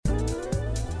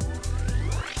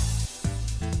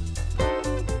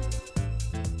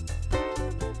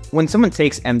When someone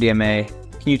takes MDMA,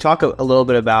 can you talk a little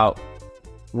bit about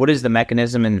what is the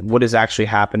mechanism and what is actually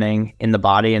happening in the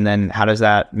body, and then how does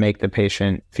that make the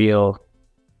patient feel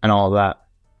and all of that?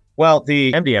 Well,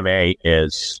 the MDMA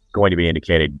is going to be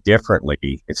indicated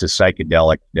differently. It's a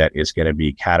psychedelic that is going to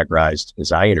be categorized,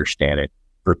 as I understand it,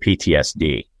 for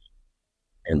PTSD.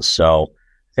 And so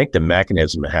I think the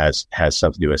mechanism has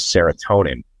something to do with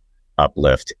serotonin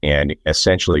uplift, and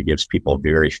essentially gives people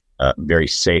a very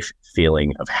safe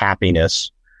feeling of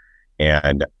happiness.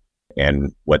 And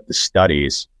what the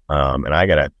studies, and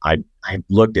I've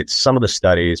looked at some of the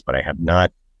studies, but I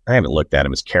haven't looked at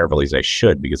them as carefully as I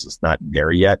should because it's not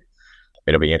there yet.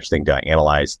 It'll be interesting to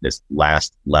analyze this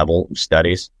last level of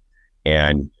studies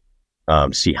and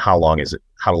see how long does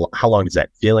that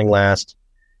feeling last.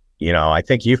 I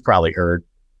think you've probably heard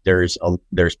there's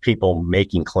people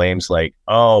making claims like,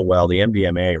 oh, well, the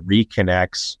MDMA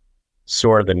reconnects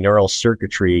sort of the neural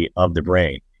circuitry of the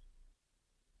brain.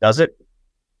 Does it?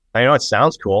 I know it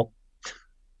sounds cool.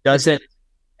 Does it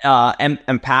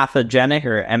empathogenic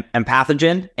or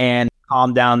empathogen and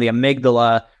calm down the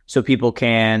amygdala so people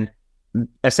can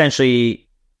essentially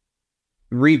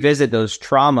revisit those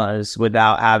traumas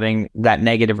without having that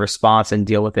negative response and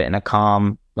deal with it in a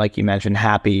calm, like you mentioned,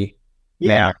 happy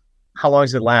manner? How long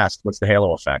does it last? What's the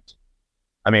halo effect?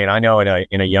 I mean, I know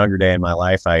in a younger day in my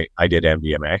life, I did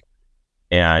MDMA,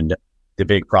 and the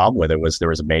big problem with it was there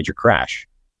was a major crash.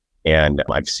 And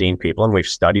I've seen people, and we've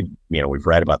studied, we've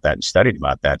read about that and studied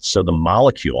about that. So the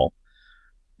molecule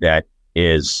that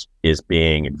is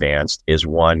being advanced is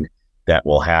one that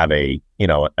will have a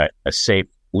safe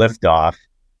liftoff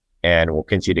and will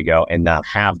continue to go and not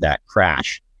have that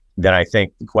crash. Then I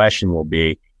think the question will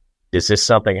be, does this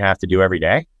something have to do every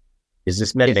day? Is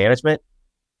this med management?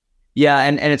 Yeah,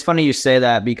 and it's funny you say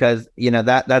that because,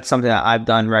 that's something that I've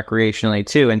done recreationally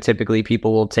too. And typically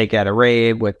people will take it at a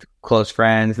rave with close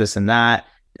friends, this and that.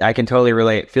 I can totally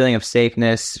relate. Feeling of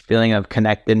safeness, feeling of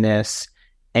connectedness.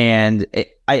 And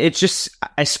I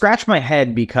scratch my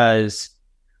head because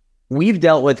we've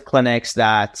dealt with clinics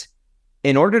that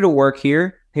in order to work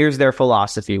here, here's their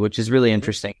philosophy, which is really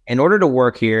interesting. In order to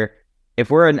work here,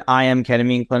 if we're an IM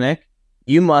ketamine clinic,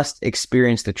 you must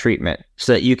experience the treatment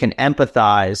so that you can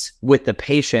empathize with the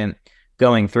patient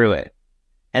going through it.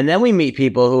 And then we meet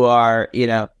people who are,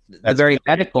 very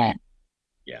medical.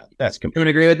 Yeah, that's complete. You would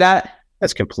agree with that?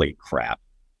 That's complete crap.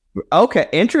 Okay,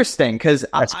 interesting. Because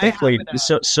that's complete.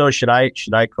 So should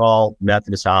I call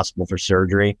Methodist Hospital for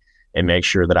surgery and make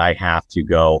sure that I have to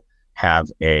go have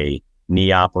a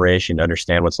knee operation to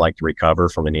understand what it's like to recover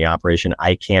from a knee operation?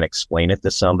 I can't explain it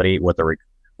to somebody what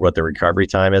the recovery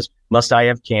time is. Must I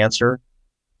have cancer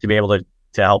to be able to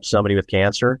help somebody with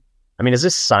cancer? I mean, is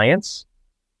this science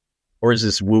or is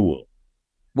this woo-woo?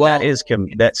 Well,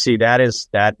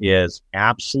 that is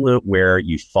absolute where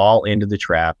you fall into the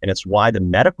trap. And it's why the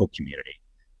medical community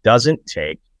doesn't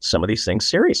take some of these things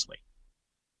seriously,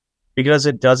 because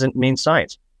it doesn't mean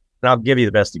science. And I'll give you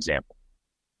the best example.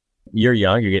 You're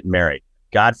young, you're getting married.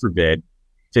 God forbid,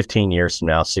 15 years from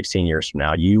now, 16 years from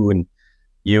now, you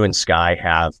and Sky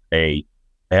have a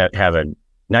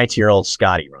 19-year-old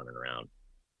Scotty running around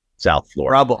South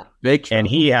Florida. Trouble. Big trouble. And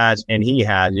he has,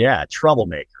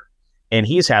 troublemaker. And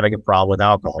he's having a problem with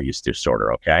alcohol use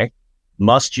disorder, okay?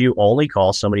 Must you only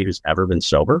call somebody who's ever been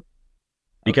sober?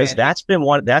 Because that's been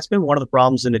one of the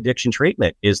problems in addiction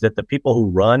treatment, is that the people who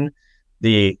run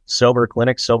the sober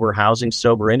clinics, sober housing,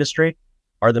 sober industry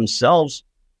are themselves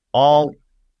all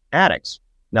addicts.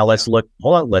 Now let's go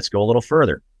a little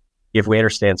further. If we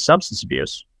understand substance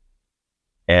abuse,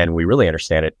 and we really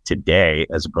understand it today,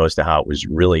 as opposed to how it was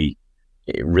really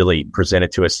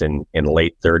presented to us in the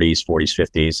late 30s, 40s,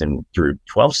 50s, and through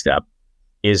 12-step,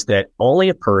 is that only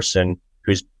a person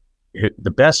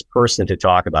the best person to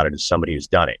talk about it is somebody who's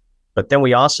done it. But then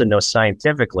we also know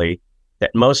scientifically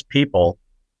that most people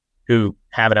who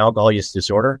have an alcohol use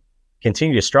disorder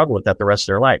continue to struggle with that the rest of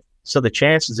their life. So the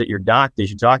chances that you're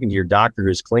talking to your doctor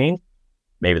who's clean,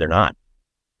 maybe they're not.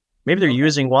 Maybe they're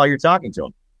using while you're talking to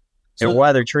them, and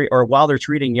while they're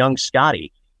treating young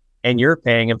Scotty, and you're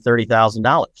paying him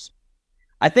 $30,000.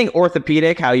 I think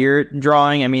orthopedic, how you're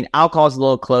drawing, I mean, alcohol is a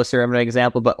little closer of an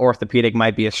example, but orthopedic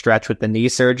might be a stretch with the knee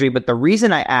surgery. But the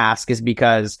reason I ask is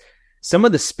because some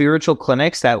of the spiritual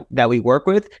clinics that we work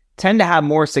with tend to have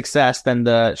more success than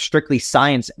the strictly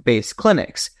science-based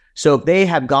clinics. So if they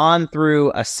have gone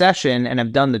through a session and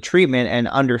have done the treatment and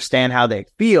understand how they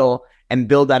feel and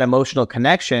build that emotional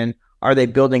connection, are they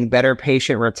building better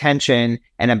patient retention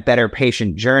and a better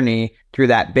patient journey through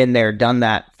that been there, done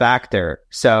that factor?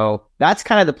 So that's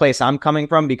kind of the place I'm coming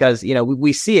from, because,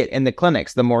 we see it in the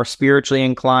clinics. The more spiritually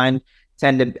inclined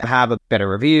tend to have better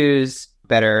reviews,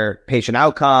 better patient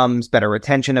outcomes, better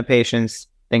retention of patients,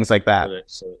 things like that.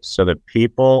 So the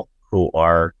people who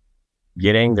are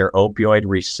getting their opioid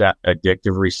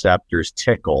addictive receptors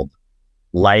tickled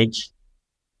like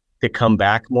to come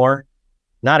back more,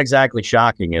 not exactly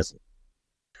shocking, is it?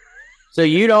 So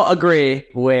you don't agree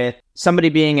with somebody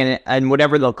being in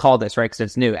whatever they'll call this, right? Because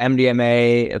it's new,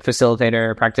 MDMA,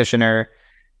 facilitator, practitioner.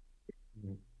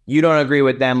 You don't agree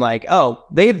with them like, oh,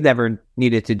 they've never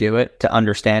needed to do it, to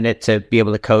understand it, to be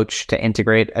able to coach, to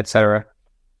integrate, etc.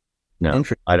 No,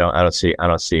 I don't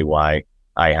see why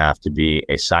I have to be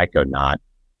a psychonaut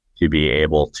to be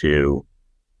able to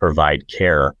provide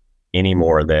care any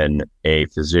more than a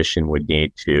physician would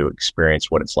need to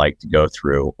experience what it's like to go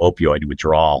through opioid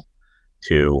withdrawal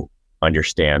to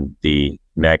understand the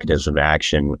mechanism of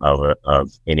action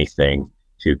of anything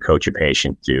to coach a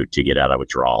patient to get out of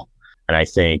withdrawal. And I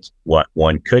think what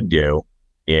one could do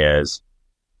is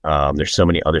there's so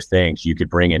many other things. You could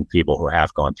bring in people who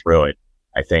have gone through it.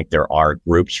 I think there are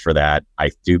groups for that.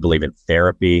 I do believe in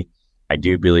therapy. I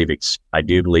do believe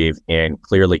in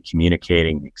clearly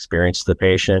communicating the experience to the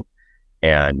patient.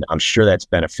 And I'm sure that's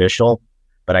beneficial.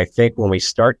 But I think when we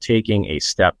start taking a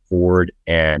step forward,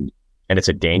 and it's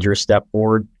a dangerous step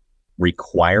forward,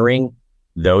 requiring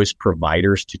those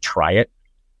providers to try it,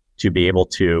 to be able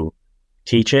to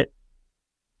teach it,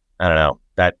 I don't know.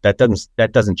 That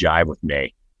doesn't jive with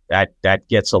me. That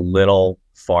gets a little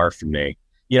far from me.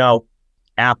 You know,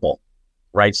 Apple,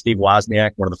 right? Steve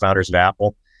Wozniak, one of the founders of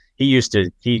Apple, he's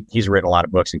written a lot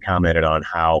of books and commented on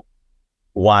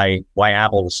why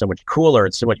Apple was so much cooler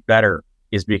and so much better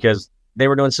is because they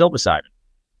were doing psilocybin.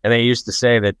 And they used to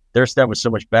say that their stuff was so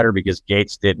much better because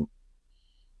Gates didn't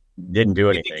do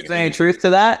anything. Is there any truth to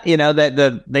that? You know,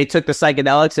 that they took the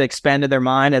psychedelics, it expanded their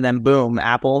mind, and then boom,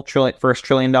 Apple, first $1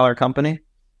 trillion company?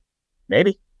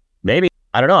 Maybe.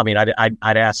 I don't know. I mean,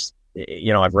 I'd ask,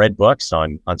 you know, I've read books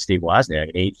on Steve Wozniak,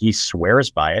 and he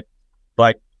swears by it.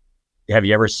 But have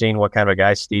you ever seen what kind of a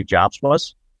guy Steve Jobs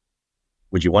was?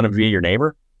 Would you want him to be your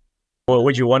neighbor? Or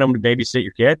would you want him to babysit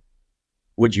your kid?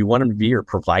 Would you want him to be your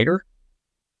provider?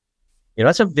 You know,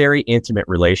 that's a very intimate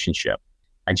relationship.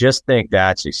 I just think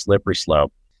that's a slippery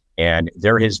slope. And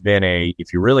there has been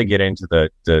if you really get into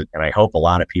and I hope a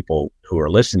lot of people who are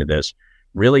listening to this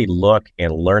really look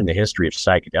and learn the history of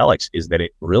psychedelics, is that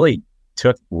it really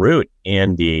took root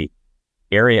in the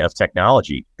area of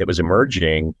technology that was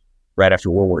emerging right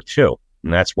after World War II.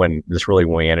 And that's when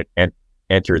we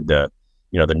entered the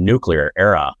nuclear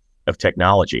era of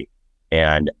technology.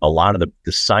 And a lot of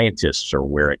the scientists are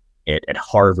where at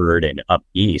Harvard and up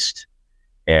east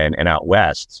and out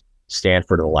west,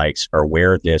 Stanford and the likes, are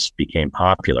where this became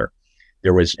popular.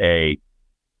 There was a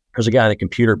guy in the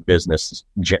computer business,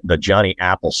 the Johnny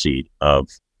Appleseed of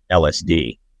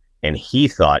LSD, and he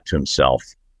thought to himself,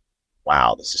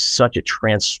 wow, this is such a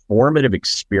transformative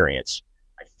experience.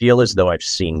 I feel as though I've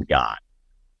seen God.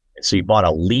 And so he bought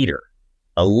a liter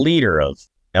of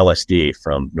LSD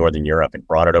from Northern Europe and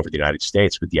brought it over to the United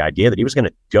States with the idea that he was going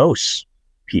to dose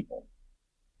people.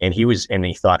 And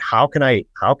he thought, how can I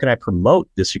promote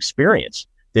this experience,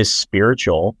 this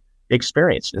spiritual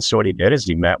experience? And so what he did is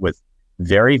he met with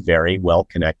very, very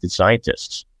well-connected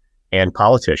scientists and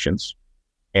politicians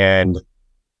and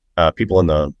people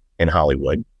in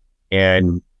Hollywood,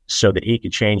 and so that he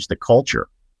could change the culture.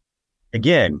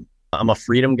 Again, I'm a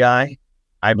freedom guy.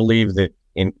 I believe that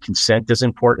consent is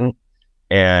important,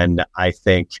 and I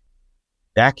think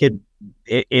that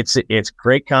it's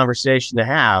great conversation to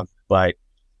have, but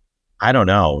I don't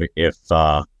know if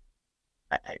I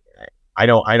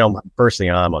don't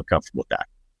personally, I'm uncomfortable with that.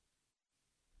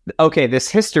 Okay, this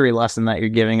history lesson that you're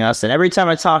giving us, and every time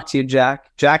I talk to you,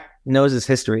 Jack knows his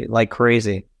history like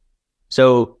crazy.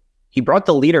 So he brought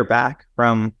the leader back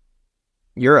from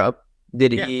Europe.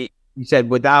 Did he? You said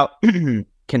without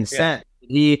consent. Yeah.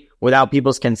 Did he, without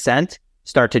people's consent,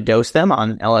 start to dose them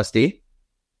on LSD?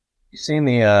 Have you seen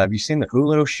the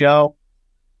Hulu show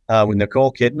with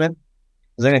Nicole Kidman?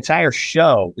 There's an entire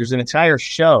show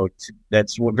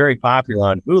that's very popular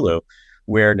on Hulu,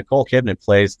 where Nicole Kidman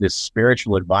plays this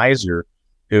spiritual advisor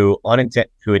who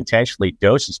intentionally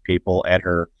doses people at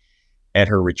her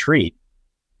retreat.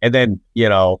 And then,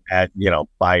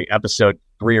 by episode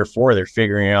 3 or 4, they're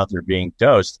figuring out they're being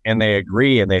dosed, and they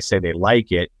agree and they say they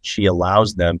like it. She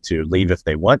allows them to leave if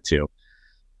they want to.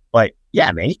 But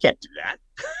yeah, man, you can't do that.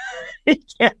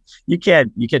 You can't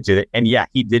do that. And yeah,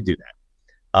 he did do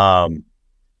that.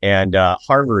 And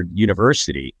Harvard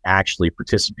University actually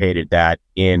participated that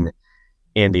in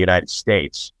the United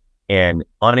States, and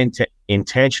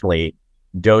intentionally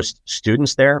dosed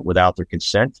students there without their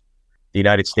consent. The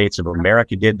United States of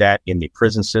America did that in the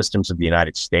prison systems of the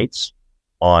United States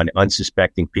on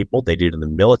unsuspecting people. They did it in the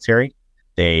military.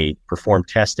 They performed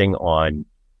testing on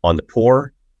the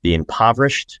poor, the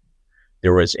impoverished.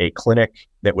 There was a clinic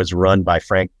that was run by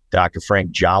Dr.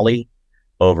 Frank Jolly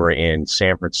over in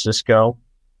San Francisco,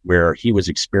 where he was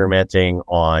experimenting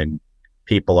on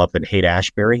people up in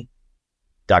Haight-Ashbury.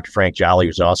 Dr. Frank Jolly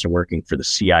was also working for the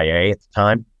CIA at the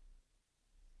time.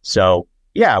 So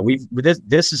yeah,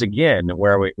 this is again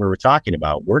where we're talking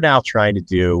about. We're now trying to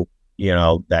do,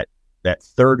 that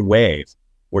third wave.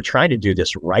 We're trying to do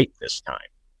this right this time.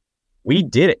 We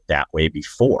did it that way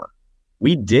before.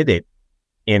 We did it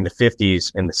in the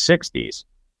 50s and the 60s,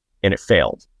 and it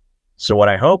failed. So what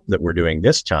I hope that we're doing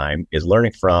this time is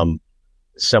learning from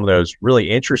some of those really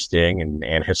interesting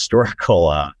and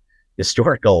historical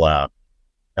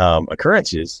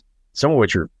occurrences, some of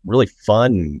which are really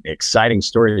fun, exciting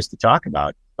stories to talk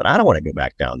about. But I don't want to go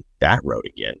back down that road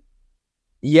again.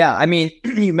 Yeah, I mean,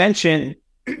 you mentioned,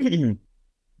 excuse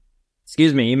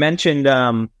me,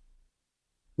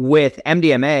 with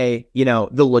MDMA,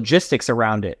 the logistics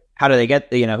around it. How do they get,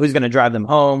 who's going to drive them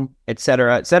home, et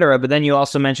cetera, et cetera. But then you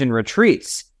also mentioned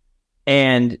retreats.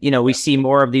 And, we see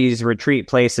more of these retreat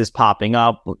places popping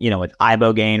up, with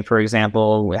Ibogaine, for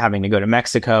example, having to go to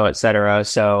Mexico, et cetera.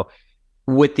 So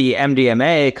with the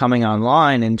MDMA coming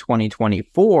online in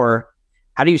 2024,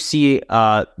 how do you see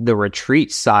the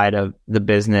retreat side of the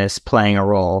business playing a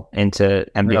role into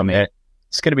MDMA?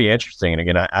 It's going to be interesting. And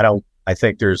again, I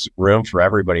think there's room for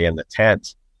everybody in the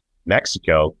tent.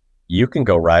 Mexico, you can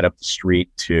go right up the street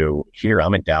to here.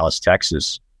 I'm in Dallas,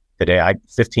 Texas. Today,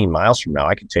 15 miles from now,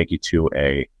 I can take you to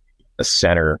a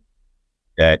center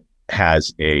that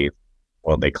has they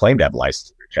claim to have a license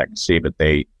to check and see, but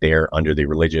they're under the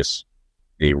Religious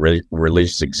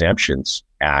Exemptions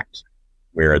Act,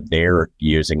 where they're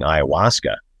using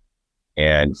ayahuasca.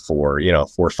 And for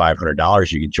 $400 or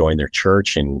 $500, you can join their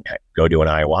church and go to an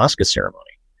ayahuasca ceremony.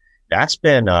 That's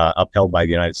been upheld by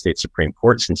the United States Supreme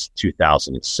Court since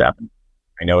 2007.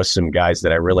 I know some guys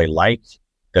that I really like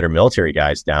that are military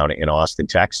guys down in Austin,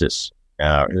 Texas,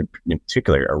 in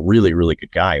particular, a really, really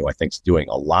good guy who I think is doing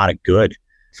a lot of good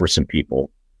for some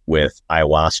people with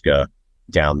ayahuasca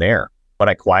down there. But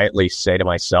I quietly say to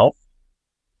myself,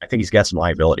 I think he's got some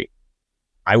liability.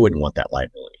 I wouldn't want that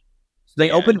liability. So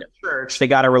they opened a church, they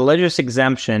got a religious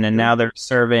exemption, and now they're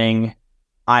serving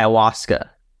ayahuasca.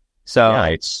 So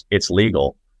yeah, it's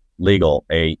legal.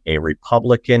 A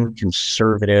Republican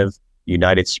conservative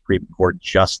United Supreme Court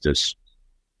justice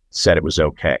said it was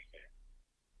okay.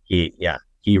 He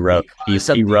wrote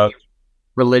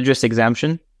religious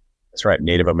exemption. That's right.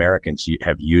 Native Americans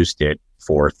have used it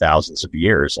for thousands of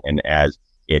years, and as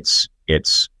it's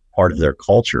part of their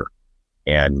culture,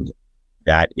 and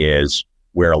that is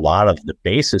where a lot of the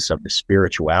basis of the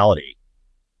spirituality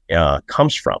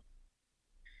comes from.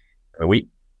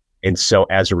 And so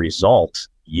as a result,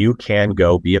 you can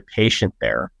go be a patient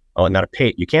there. Oh,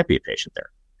 you can't be a patient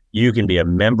there. You can be a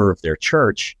member of their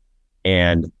church,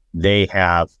 and they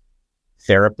have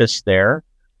therapists there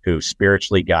who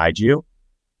spiritually guide you,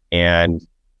 and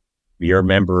you're a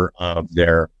member of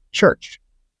their church.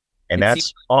 And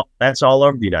that's all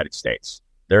over the United States.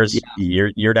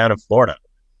 You're down in Florida.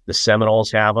 The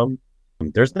Seminoles have them.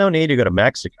 There's no need to go to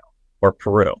Mexico or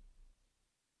Peru.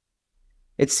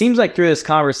 It seems like through this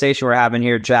conversation we're having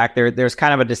here, Jack, there's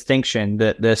kind of a distinction,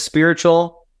 the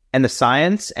spiritual and the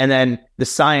science, and then the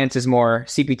science is more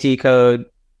CPT code,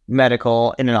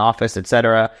 medical, in an office,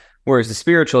 etc. Whereas the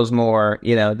spiritual is more,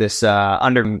 this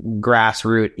under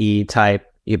grassroot-y type,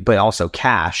 but also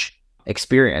cash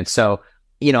experience. So,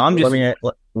 I'm just...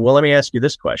 Let me ask you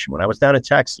this question. When I was down in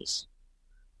Texas,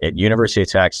 at University of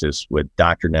Texas with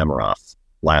Dr. Nemiroff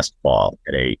last fall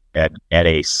at a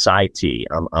PsyT.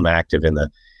 I'm active in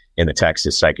the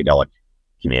Texas psychedelic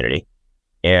community,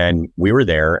 and we were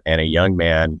there, and a young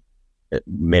man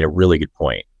made a really good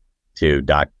point to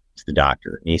the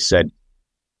doctor. And he said,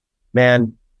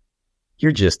 "Man,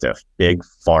 you're just a big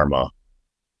pharma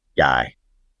guy.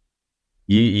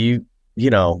 You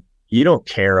don't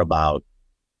care about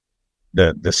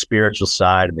the spiritual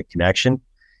side and the connection.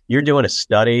 You're doing a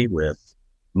study with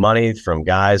money from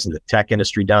guys in the tech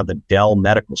industry down at the Dell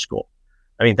Medical School."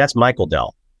 I mean, that's Michael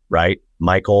Dell, right?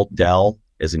 Michael Dell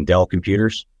is in Dell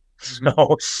Computers.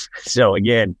 So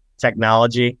again,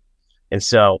 technology. And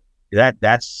so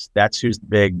that's who's the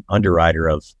big underwriter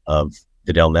of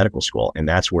the Dell Medical School. And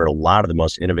that's where a lot of the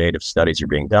most innovative studies are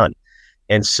being done.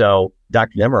 And so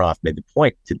Dr. Nemiroff made the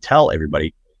point to tell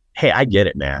everybody, hey, I get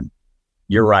it, man.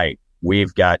 You're right.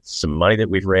 We've got some money that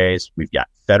we've raised. We've got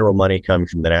federal money coming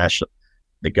from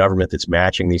the the government that's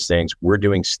matching these things. We're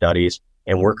doing studies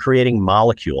and we're creating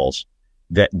molecules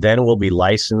that then will be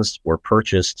licensed or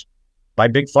purchased by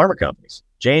big pharma companies,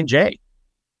 J&J.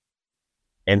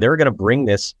 And they're going to bring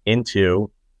this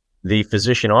into the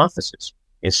physician offices.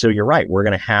 And so you're right. We're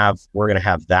going to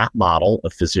have that model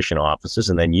of physician offices.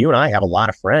 And then you and I have a lot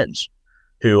of friends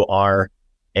who are,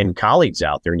 and colleagues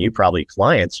out there, and you probably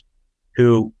clients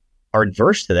who are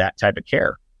adverse to that type of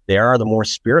care. They are the more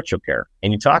spiritual care.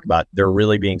 And you talk about they're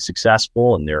really being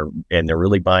successful and they're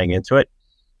really buying into it.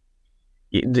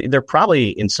 They're probably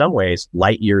in some ways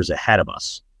light years ahead of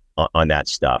us on that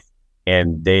stuff.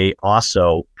 And they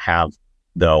also have,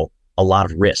 though, a lot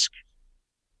of risk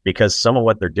because some of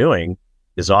what they're doing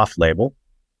is off label.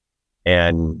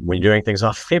 And when you're doing things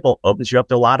off label, opens you up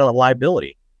to a lot of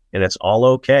liability, and it's all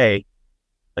okay.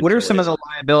 What are some of the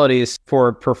liabilities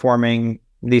for performing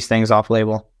these things off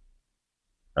label?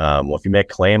 Well, if you make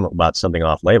a claim about something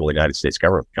off label, the United States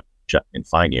government can shut and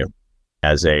fine you.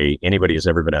 As anybody who's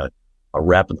ever been a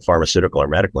rep in the pharmaceutical or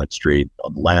medical industry,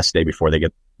 the last day before they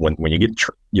get, when you get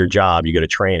your job, you go to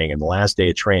training, and the last day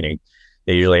of training,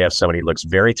 they usually have somebody who looks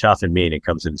very tough and mean and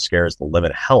comes in and scares the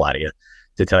living hell out of you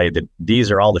to tell you that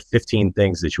these are all the 15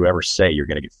 things that you ever say you're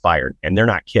going to get fired. And they're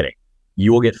not kidding.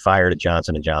 You will get fired at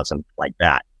Johnson & Johnson like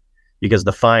that because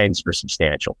the fines are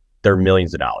substantial. They're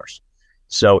millions of dollars.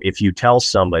 So if you tell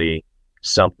somebody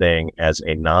something as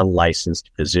a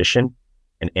non-licensed physician,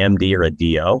 an MD or a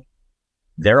DO,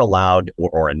 they're allowed,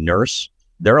 or a nurse,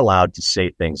 they're allowed to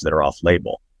say things that are off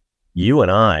label. You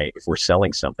and I, if we're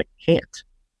selling something, can't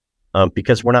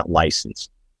because we're not licensed.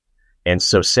 And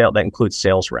so that includes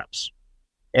sales reps.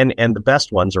 And the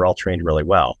best ones are all trained really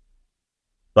well.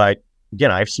 But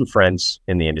again, I have some friends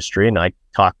in the industry and I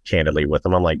talk candidly with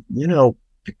them. I'm like, you're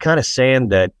kind of saying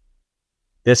that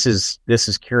this is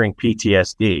curing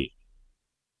PTSD.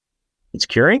 It's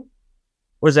curing?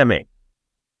 What does that mean?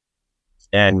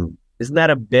 And isn't that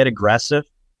a bit aggressive?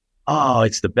 Oh,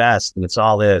 it's the best and it's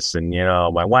all this. And,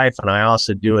 my wife and I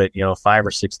also do it, 5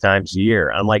 or 6 times a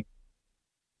year. I'm like,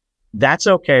 that's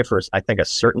okay for, I think, a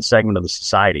certain segment of the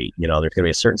society. There's going to be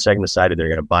a certain segment of society that are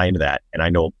going to buy into that. And I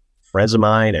know friends of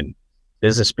mine and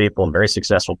business people and very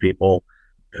successful people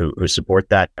who support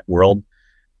that world.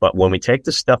 But when we take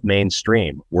this stuff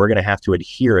mainstream, we're going to have to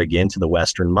adhere again to the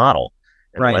Western model.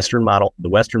 And right. The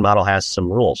Western model has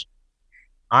some rules.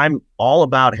 I'm all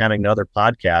about having another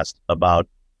podcast about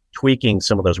tweaking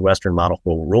some of those Western model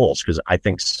rules because I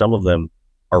think some of them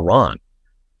are wrong.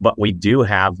 But we do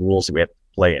have rules that we have to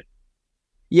play in.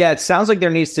 Yeah, it sounds like there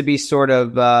needs to be sort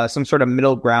of some sort of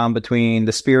middle ground between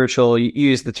the spiritual, you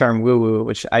use the term woo-woo,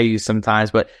 which I use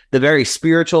sometimes, but the very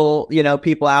spiritual,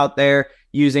 people out there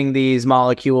using these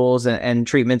molecules and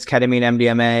treatments, ketamine,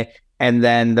 MDMA, and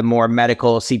then the more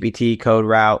medical CPT code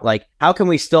route. Like, how can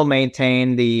we still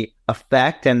maintain the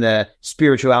effect and the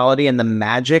spirituality and the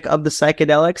magic of the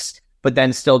psychedelics, but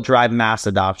then still drive mass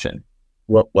adoption?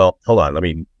 Well, hold on. Let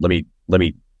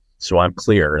me. So I'm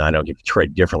clear, and I don't get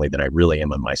portrayed differently than I really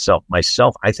am on myself.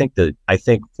 I think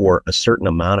for a certain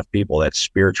amount of people, that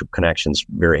spiritual connection is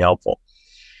very helpful.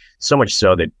 So much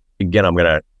so that, again, I'm going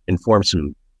to inform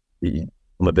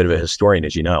I'm a bit of a historian,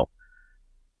 as you know.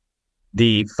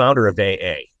 The founder of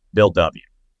AA, Bill W.,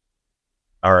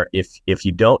 or if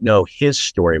you don't know his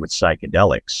story with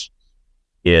psychedelics,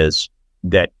 is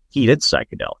that he did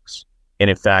psychedelics. And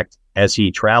in fact, as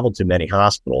he traveled to many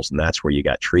hospitals, and that's where you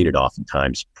got treated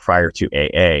oftentimes prior to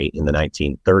AA in the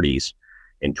 1930s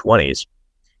and 20s,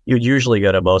 you'd usually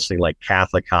go to mostly like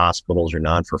Catholic hospitals or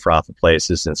non-for-profit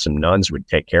places, and some nuns would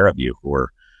take care of you who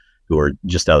were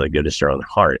just out of the goodness of their own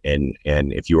heart. And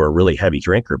if you were a really heavy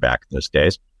drinker back in those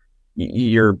days,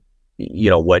 what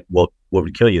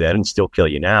would kill you then and still kill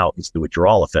you now is the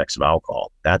withdrawal effects of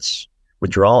alcohol. That's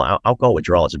alcohol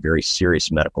withdrawal is a very serious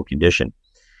medical condition.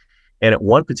 And at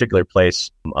one particular place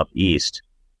up east,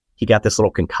 he got this little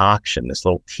concoction, this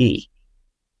little tea.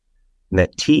 And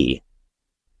that tea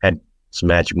had some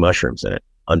magic mushrooms in it,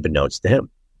 unbeknownst to him.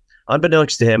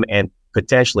 And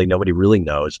potentially nobody really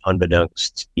knows,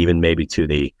 unbeknownst even maybe to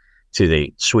the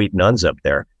sweet nuns up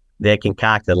there, they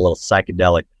concocted a little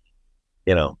psychedelic,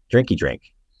 drinky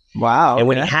drink. Wow. And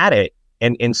when he had it,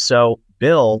 and so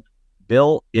Bill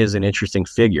is an interesting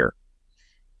figure.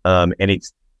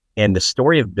 And the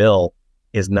story of Bill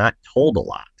is not told a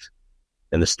lot.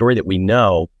 And the story that we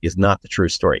know is not the true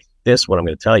story. This, what I'm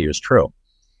going to tell you is true,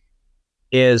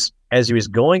 is as he was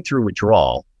going through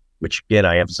withdrawal, which again,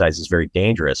 I emphasize is very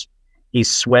dangerous,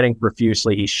 he's sweating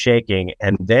profusely, he's shaking,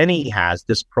 and then he has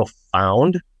this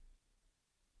profound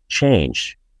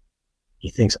change. He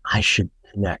thinks, I should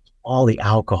connect all the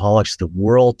alcoholics of the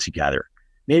world together.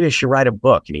 maybe I should write a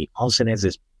book. And he all of a sudden has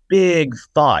this big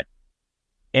thought,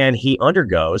 and he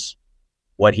undergoes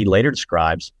what he later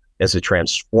describes as a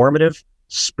transformative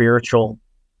spiritual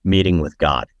meeting with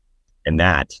God. And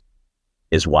that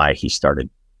is why he started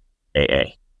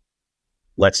AA.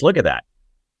 Let's look at that.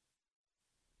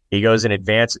 He goes in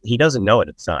advance. He doesn't know it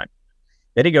at the time.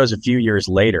 Then he goes a few years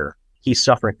later, he's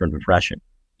suffering from depression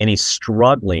and he's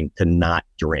struggling to not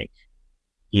drink.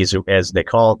 He's, as they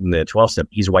call it in the 12 step,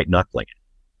 he's white knuckling it.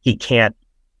 He can't,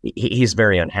 he's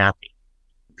very unhappy.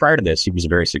 Prior to this, he was a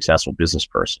very successful business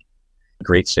person, a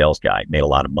great sales guy, made a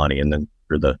lot of money. And then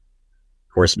through the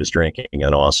course of his drinking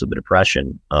and also the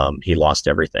depression, he lost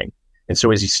everything. And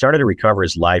so as he started to recover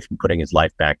his life and putting his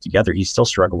life back together, he still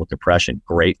struggled with depression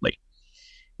greatly.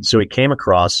 So he came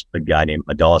across a guy named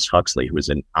Aldous Huxley, who was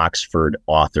an Oxford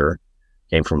author,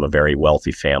 came from a very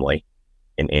wealthy family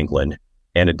in England.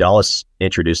 And Aldous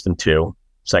introduced him to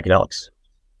psychedelics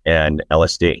and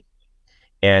LSD.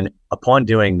 And upon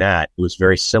doing that, it was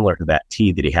very similar to that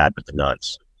tea that he had with the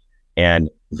nuns. And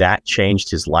that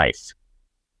changed his life.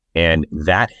 And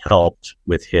that helped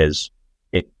with his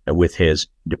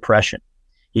depression.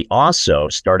 He also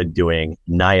started doing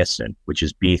niacin, which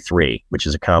is B3, which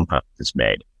is a compound that's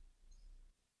made.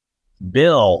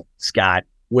 Bill Scott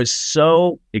was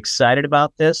so excited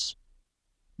about this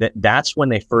that's when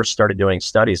they first started doing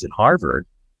studies at Harvard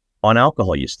on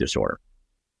alcohol use disorder.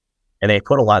 And they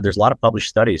put there's a lot of published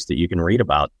studies that you can read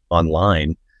about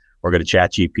online or go to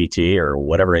ChatGPT or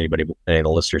whatever any of the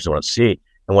listeners want to see.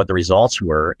 And what the results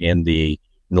were in the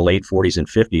late 40s and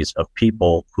 50s of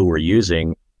people who were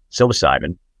using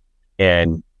psilocybin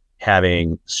and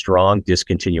having strong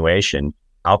discontinuation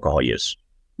alcohol use,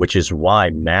 which is why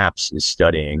MAPS is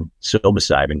studying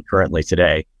psilocybin currently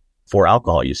today for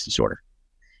alcohol use disorder.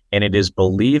 And it is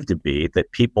believed to be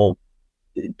that people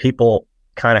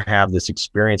kind of have this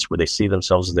experience where they see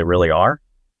themselves as they really are.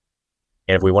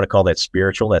 And if we want to call that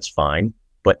spiritual, that's fine.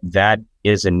 But that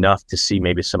is enough to see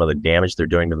maybe some of the damage they're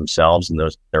doing to themselves and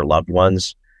their loved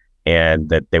ones, and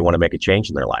that they want to make a change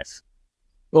in their life.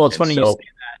 Well, it's funny you say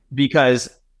that, because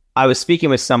I was speaking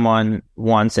with someone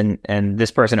once, and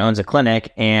this person owns a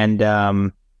clinic,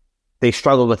 and they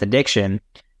struggled with addiction.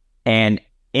 And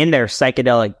in their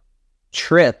psychedelic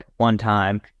trip one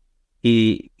time,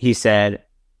 he said,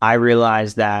 I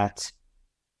realized that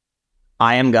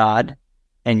I am God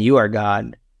and you are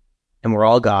God, and we're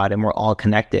all God and we're all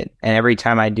connected. And every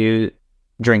time I do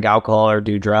drink alcohol or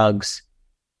do drugs,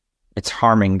 it's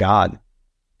harming God.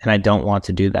 And I don't want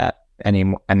to do that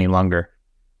any longer.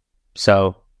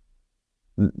 So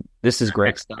this is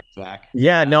great stuff, Zach.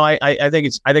 Yeah, no, I think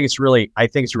it's really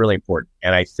important.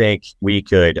 And I think we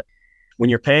could,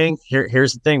 when you're paying,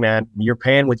 here's the thing, man, you're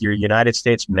paying with your United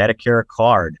States Medicare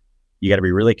card. You got to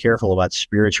be really careful about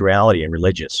spirituality and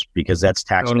religious, because that's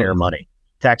taxpayer money.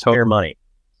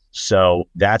 So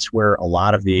that's where a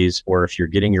lot of these, or if you're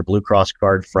getting your Blue Cross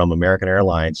card from American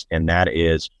Airlines, and that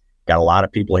is got a lot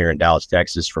of people here in Dallas,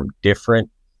 Texas, from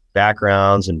different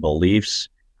backgrounds and beliefs.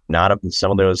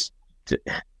 Some of those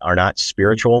are not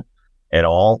spiritual at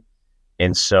all.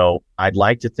 And so I'd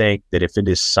like to think that if it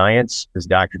is science, as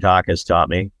Dr. Taka has taught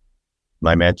me,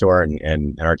 my mentor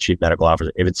and our chief medical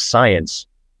officer, if it's science,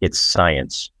 it's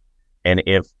science. And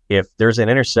if there's an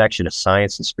intersection of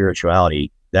science and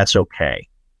spirituality, that's okay.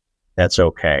 That's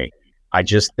okay. I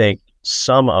just think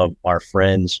some of our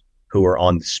friends who are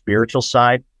on the spiritual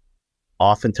side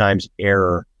oftentimes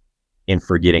err in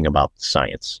forgetting about the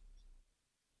science.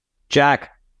 Jack,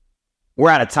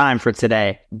 we're out of time for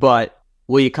today, but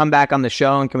will you come back on the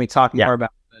show and can we talk more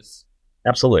about this?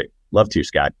 Absolutely. Love to,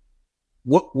 Scott.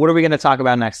 What are we going to talk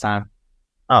about next time?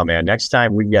 Oh man, next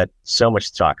time we've got so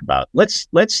much to talk about. Let's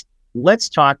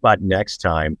talk about next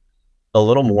time a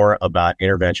little more about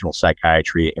interventional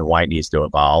psychiatry and why it needs to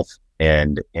evolve,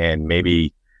 and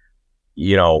maybe,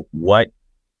 what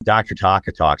Dr.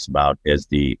 Taka talks about is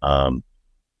the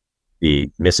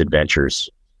misadventures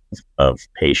of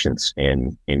patients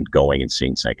in going and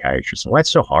seeing psychiatrists, and why it's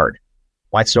so hard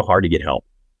to get help,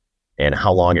 and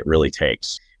how long it really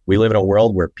takes. We live in a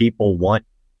world where people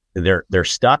they're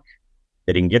stuck.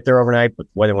 They can get there overnight, but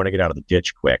they want to get out of the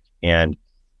ditch quick. And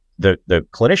the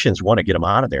clinicians want to get them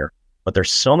out of there, but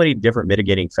there's so many different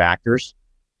mitigating factors,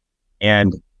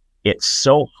 and it's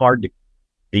so hard to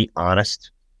be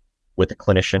honest with the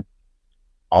clinician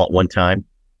all at one time.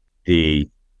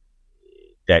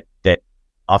 That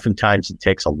oftentimes it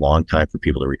takes a long time for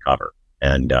people to recover.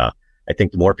 And I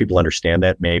think the more people understand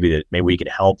that, maybe we could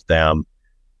help them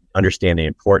understand the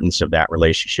importance of that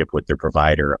relationship with their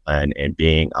provider, and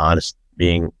being honest.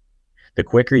 The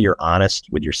quicker you're honest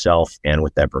with yourself and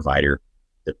with that provider,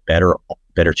 the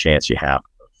better chance you have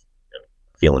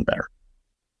feeling better.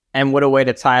 And what a way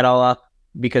to tie it all up,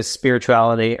 because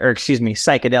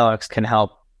psychedelics can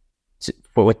help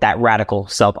with that radical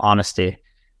self-honesty.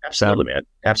 Absolutely, man.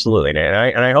 Absolutely. And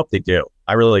I hope they do.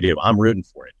 I really do. I'm rooting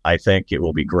for it. I think it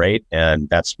will be great. And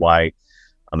that's why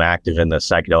I'm active in the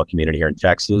psychedelic community here in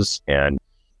Texas and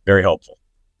very hopeful.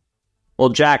 Well,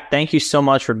 Jack, thank you so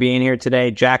much for being here today.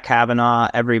 Jack Cavanagh,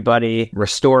 everybody,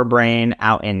 Restore Brain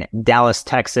out in Dallas,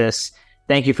 Texas.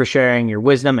 Thank you for sharing your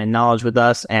wisdom and knowledge with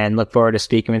us, and look forward to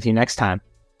speaking with you next time.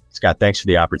 Scott, thanks for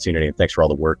the opportunity, and thanks for all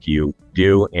the work you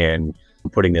do in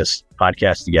putting this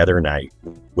podcast together. And I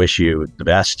wish you the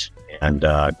best, and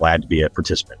glad to be a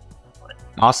participant.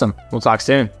 Awesome. We'll talk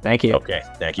soon. Thank you. Okay.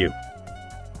 Thank you.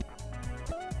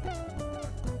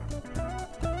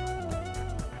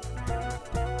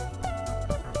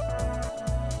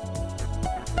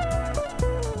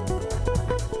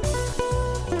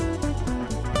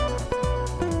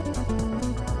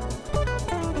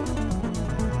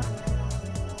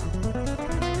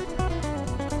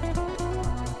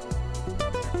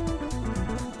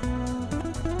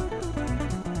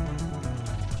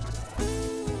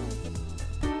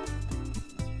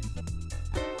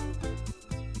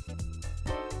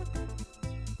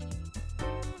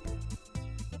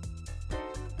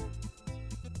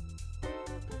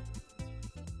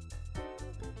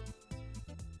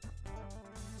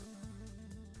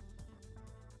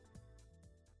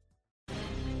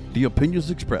 The opinions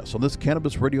expressed on this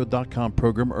CannabisRadio.com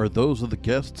program are those of the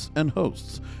guests and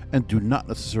hosts and do not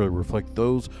necessarily reflect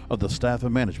those of the staff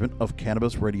and management of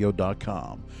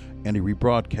CannabisRadio.com. Any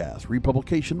rebroadcast,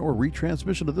 republication, or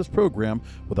retransmission of this program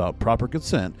without proper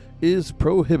consent is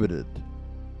prohibited.